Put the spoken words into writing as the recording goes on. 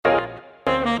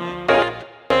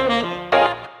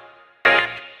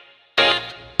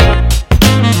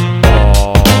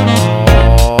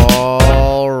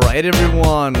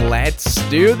everyone, let's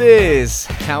do this!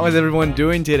 How is everyone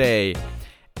doing today?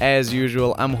 As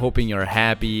usual, I'm hoping you're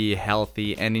happy,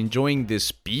 healthy, and enjoying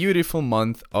this beautiful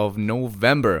month of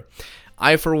November.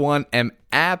 I, for one, am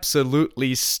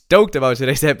absolutely stoked about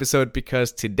today's episode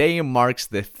because today marks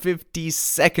the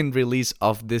 52nd release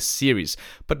of this series,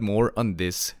 but more on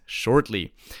this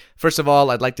shortly. First of all,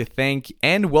 I'd like to thank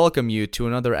and welcome you to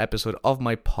another episode of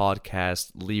my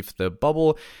podcast, Leave the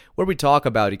Bubble, where we talk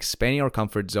about expanding our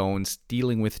comfort zones,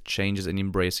 dealing with changes and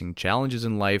embracing challenges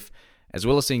in life, as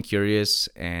well as staying curious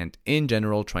and, in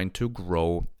general, trying to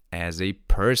grow as a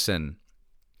person.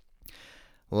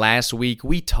 Last week,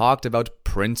 we talked about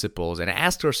principles and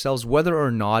asked ourselves whether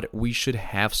or not we should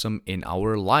have some in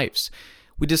our lives.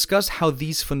 We discussed how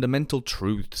these fundamental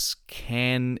truths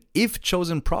can, if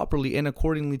chosen properly and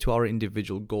accordingly to our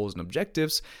individual goals and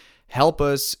objectives, help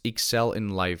us excel in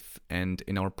life and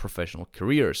in our professional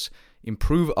careers,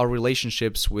 improve our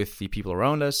relationships with the people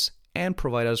around us, and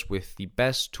provide us with the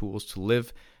best tools to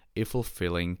live a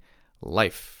fulfilling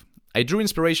life. I drew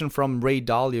inspiration from Ray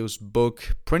Dalio's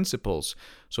book, Principles,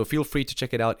 so feel free to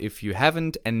check it out if you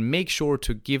haven't, and make sure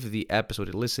to give the episode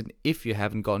a listen if you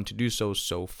haven't gotten to do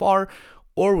so far,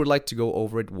 or would like to go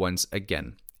over it once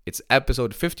again. It's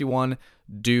episode 51,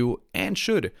 Do and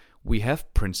Should We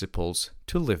Have Principles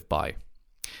to Live By?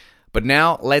 But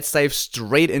now, let's dive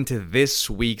straight into this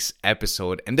week's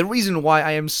episode, and the reason why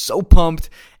I am so pumped,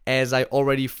 as I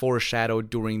already foreshadowed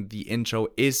during the intro,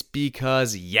 is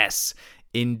because, yes,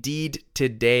 indeed,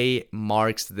 today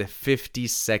marks the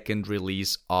 52nd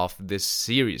release of this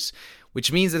series,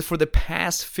 which means that for the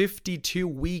past 52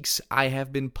 weeks, I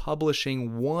have been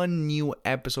publishing one new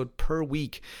episode per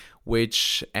week,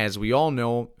 which, as we all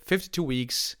know, 52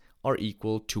 weeks are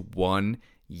equal to 1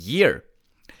 year.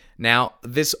 Now,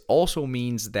 this also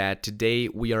means that today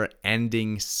we are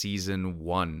ending season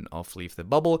 1 of Leave the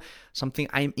Bubble, something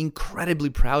I'm incredibly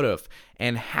proud of,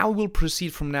 and how we'll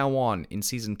proceed from now on in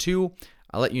season 2,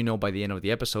 I'll let you know by the end of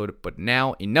the episode, but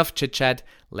now enough chit-chat,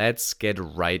 let's get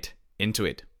right into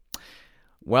it.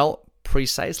 Well,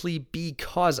 precisely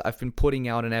because I've been putting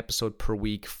out an episode per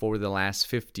week for the last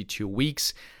 52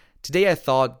 weeks, today I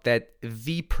thought that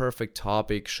the perfect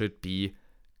topic should be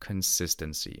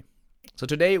consistency. So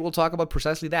today we'll talk about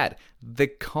precisely that, the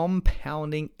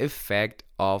compounding effect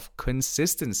of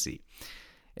consistency.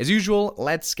 As usual,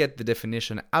 let's get the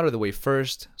definition out of the way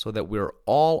first so that we're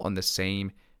all on the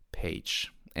same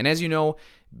page. And as you know,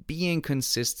 being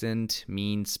consistent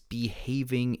means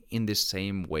behaving in the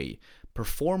same way,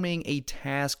 performing a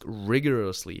task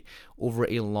rigorously over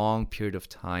a long period of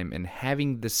time, and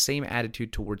having the same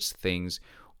attitude towards things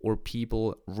or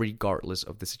people regardless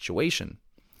of the situation.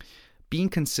 Being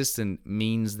consistent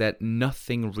means that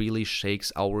nothing really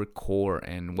shakes our core,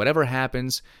 and whatever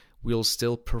happens, we'll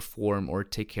still perform or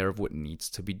take care of what needs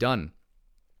to be done.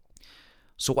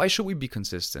 So why should we be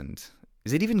consistent?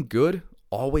 Is it even good,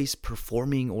 always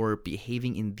performing or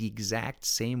behaving in the exact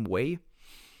same way?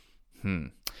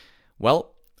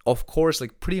 Well, of course,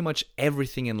 like pretty much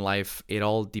everything in life, it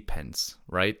all depends,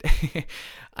 right?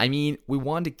 I mean, we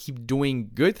want to keep doing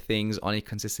good things on a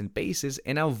consistent basis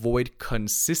and avoid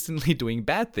consistently doing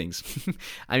bad things.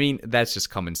 I mean, that's just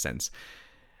common sense.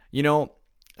 You know,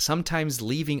 sometimes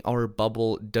leaving our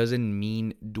bubble doesn't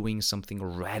mean doing something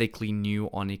radically new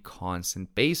on a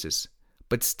constant basis,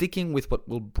 but sticking with what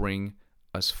will bring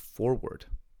us forward.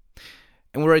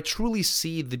 And where I truly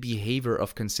see the behavior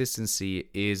of consistency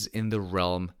is in the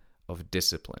realm of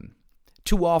discipline.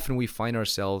 Too often we find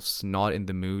ourselves not in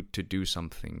the mood to do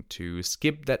something, to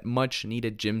skip that much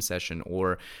needed gym session,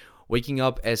 or waking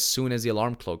up as soon as the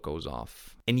alarm clock goes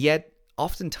off. And yet,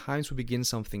 oftentimes we begin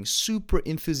something super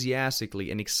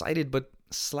enthusiastically and excited, but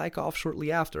slack off shortly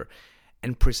after.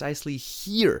 And precisely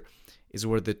here is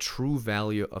where the true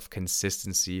value of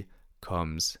consistency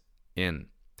comes in.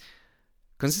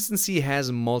 Consistency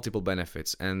has multiple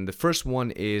benefits, and the first one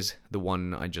is the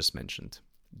one I just mentioned: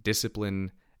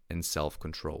 discipline and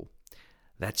self-control.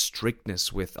 That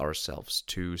strictness with ourselves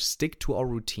to stick to our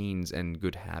routines and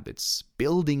good habits.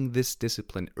 Building this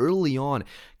discipline early on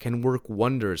can work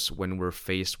wonders when we're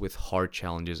faced with hard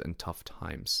challenges and tough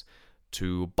times,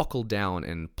 to buckle down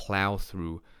and plow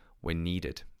through when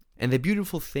needed. And the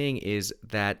beautiful thing is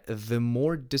that the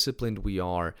more disciplined we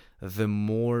are, the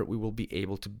more we will be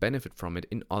able to benefit from it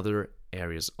in other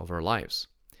areas of our lives.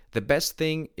 The best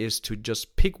thing is to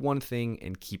just pick one thing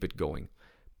and keep it going.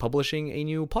 Publishing a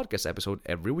new podcast episode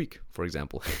every week, for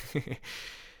example.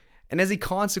 And as a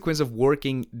consequence of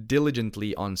working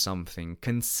diligently on something,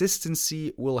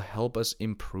 consistency will help us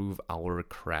improve our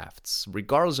crafts,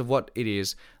 regardless of what it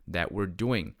is that we're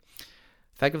doing.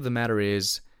 Fact of the matter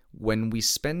is, When we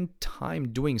spend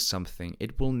time doing something,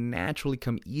 it will naturally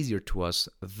come easier to us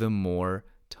the more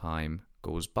time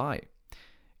goes by.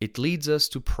 It leads us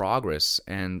to progress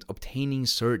and obtaining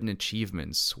certain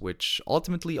achievements, which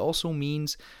ultimately also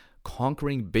means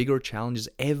conquering bigger challenges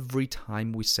every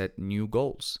time we set new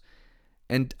goals.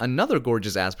 And another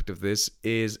gorgeous aspect of this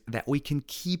is that we can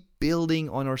keep building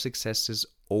on our successes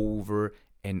over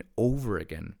and over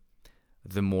again.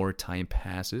 The more time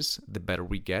passes, the better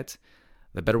we get.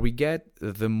 The better we get,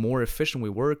 the more efficient we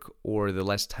work, or the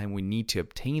less time we need to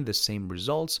obtain the same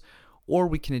results, or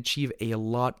we can achieve a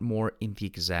lot more in the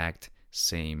exact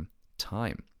same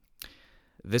time.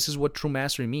 This is what true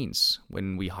mastery means.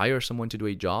 When we hire someone to do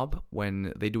a job,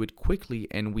 when they do it quickly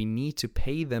and we need to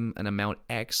pay them an amount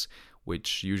X,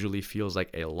 which usually feels like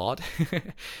a lot,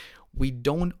 we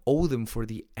don't owe them for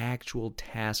the actual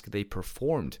task they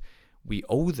performed. We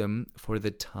owe them for the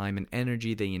time and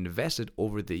energy they invested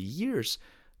over the years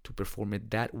to perform it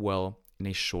that well in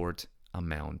a short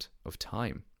amount of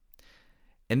time.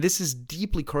 And this is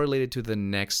deeply correlated to the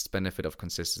next benefit of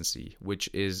consistency, which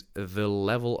is the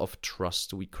level of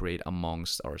trust we create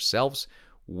amongst ourselves,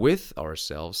 with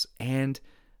ourselves, and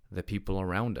the people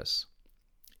around us.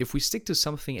 If we stick to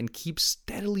something and keep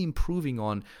steadily improving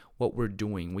on what we're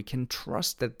doing, we can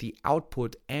trust that the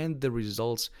output and the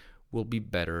results will be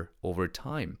better over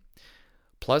time.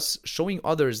 Plus, showing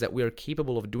others that we are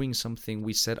capable of doing something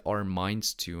we set our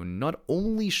minds to not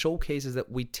only showcases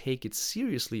that we take it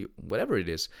seriously, whatever it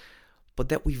is, but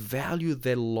that we value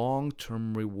the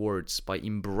long-term rewards by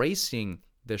embracing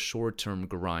the short-term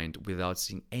grind without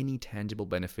seeing any tangible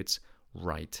benefits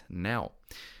right now.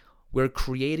 We're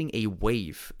creating a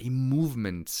wave, a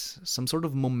movement, some sort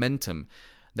of momentum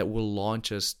that will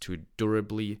launch us to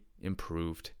durably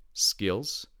improved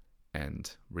skills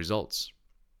and results.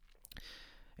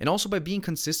 And also by being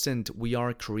consistent, we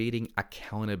are creating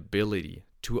accountability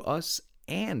to us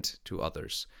and to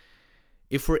others.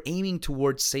 If we're aiming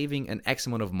towards saving an X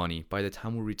amount of money by the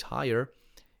time we retire,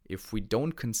 if we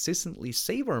don't consistently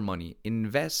save our money,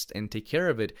 invest, and take care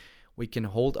of it, we can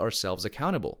hold ourselves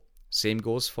accountable. Same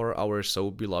goes for our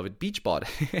so beloved beach bod.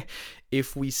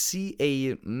 If we see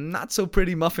a not so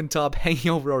pretty muffin top hanging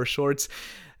over our shorts,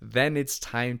 then it's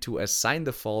time to assign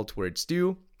the fault where it's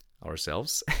due,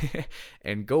 ourselves,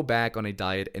 and go back on a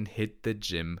diet and hit the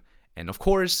gym. And of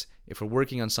course, if we're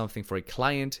working on something for a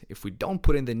client, if we don't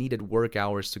put in the needed work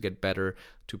hours to get better,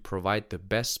 to provide the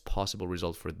best possible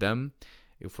result for them,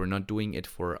 if we're not doing it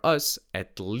for us,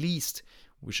 at least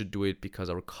we should do it because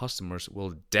our customers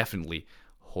will definitely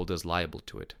hold us liable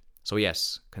to it. So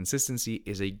yes, consistency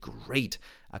is a great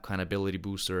accountability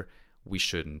booster we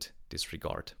shouldn't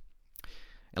disregard.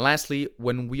 And lastly,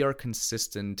 when we are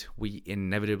consistent, we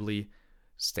inevitably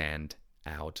stand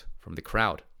out from the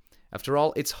crowd. After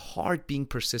all, it's hard being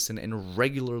persistent and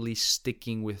regularly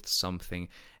sticking with something,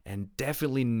 and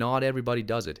definitely not everybody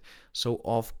does it. So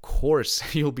of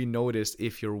course, you'll be noticed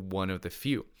if you're one of the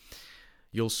few.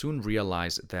 You'll soon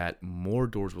realize that more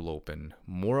doors will open,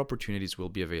 more opportunities will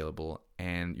be available,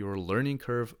 and your learning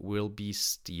curve will be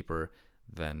steeper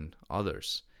than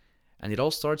others. And it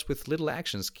all starts with little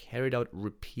actions carried out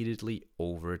repeatedly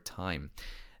over time.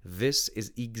 This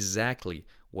is exactly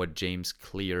what James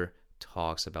Clear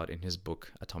talks about in his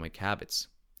book, Atomic Habits.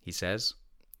 He says,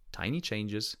 tiny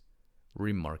changes,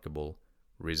 remarkable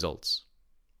results.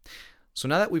 So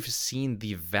now that we've seen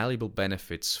the valuable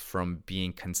benefits from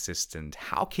being consistent,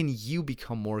 how can you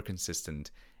become more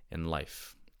consistent in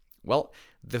life? Well,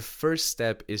 the first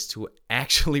step is to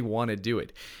actually want to do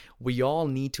it. We all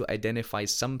need to identify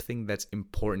something that's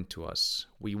important to us.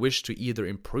 We wish to either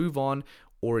improve on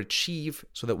or achieve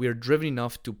so that we are driven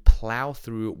enough to plow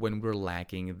through when we're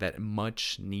lacking that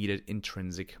much needed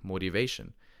intrinsic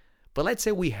motivation. But let's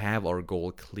say we have our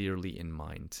goal clearly in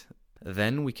mind.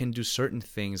 Then we can do certain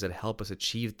things that help us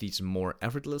achieve these more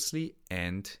effortlessly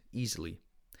and easily.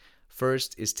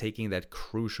 First is taking that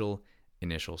crucial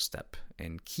initial step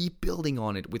and keep building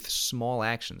on it with small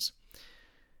actions.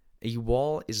 A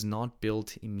wall is not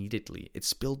built immediately.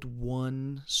 It's built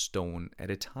one stone at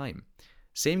a time.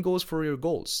 Same goes for your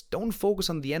goals. Don't focus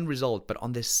on the end result, but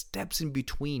on the steps in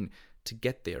between to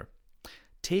get there.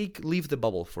 Take Leave the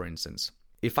Bubble, for instance.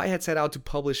 If I had set out to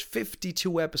publish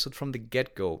 52 episodes from the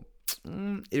get-go,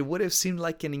 it would have seemed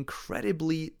like an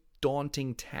incredibly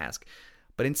daunting task.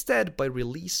 But instead, by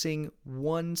releasing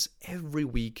once every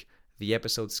week, the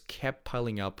episodes kept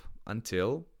piling up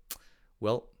until,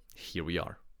 well, here we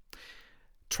are.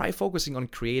 Try focusing on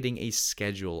creating a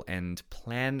schedule and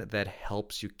plan that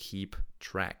helps you keep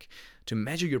track, to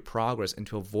measure your progress and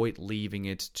to avoid leaving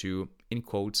it to, in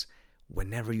quotes,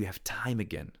 whenever you have time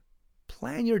again.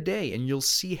 plan your day and you'll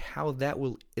see how that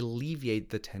will alleviate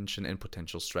the tension and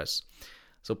potential stress.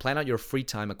 So plan out your free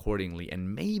time accordingly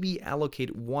and maybe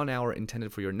allocate 1 hour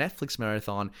intended for your Netflix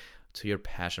marathon to your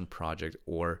passion project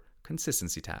or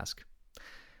consistency task.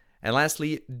 And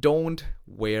lastly, don't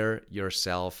wear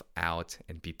yourself out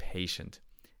and be patient.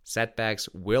 Setbacks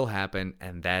will happen,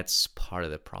 and that's part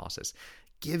of the process.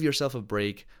 Give yourself a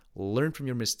break, learn from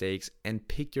your mistakes, and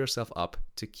pick yourself up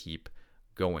to keep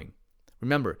going.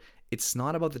 Remember, it's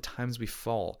not about the times we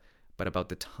fall, but about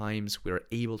the times we are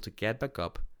able to get back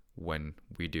up when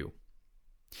we do.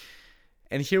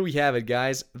 And here we have it,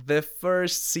 guys. The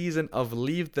first season of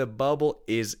Leave the Bubble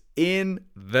is in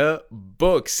the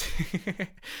books.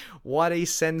 What a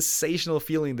sensational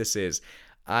feeling this is.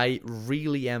 I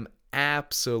really am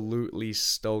absolutely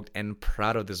stoked and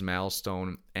proud of this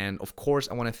milestone. And of course,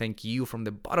 I want to thank you from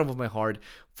the bottom of my heart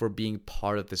for being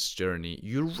part of this journey.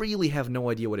 You really have no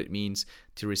idea what it means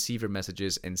to receive your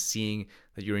messages and seeing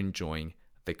that you're enjoying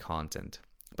the content.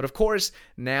 But of course,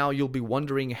 now you'll be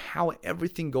wondering how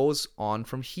everything goes on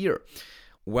from here.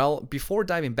 Well, before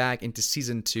diving back into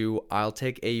season 2, I'll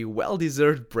take a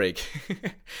well-deserved break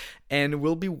and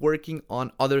we'll be working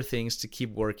on other things to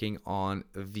keep working on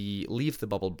the Leave the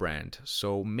Bubble brand.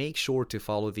 So make sure to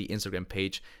follow the Instagram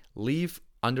page leave_the_bubble,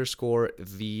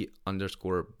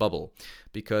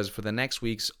 because for the next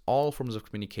weeks, all forms of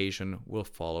communication will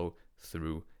follow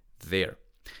through there.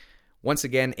 Once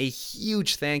again, a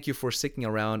huge thank you for sticking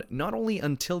around, not only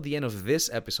until the end of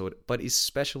this episode, but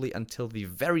especially until the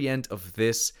very end of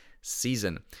this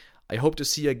season. I hope to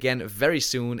see you again very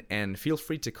soon, and feel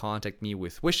free to contact me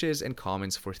with wishes and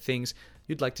comments for things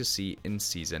you'd like to see in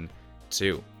season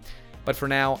 2. But for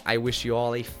now, I wish you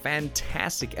all a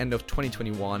fantastic end of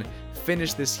 2021.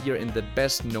 Finish this year in the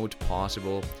best note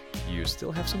possible. You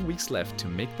still have some weeks left to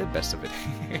make the best of it.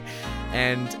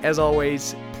 And as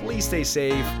always, please stay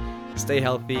safe, stay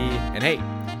healthy, and hey,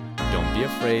 don't be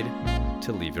afraid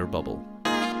to leave your bubble.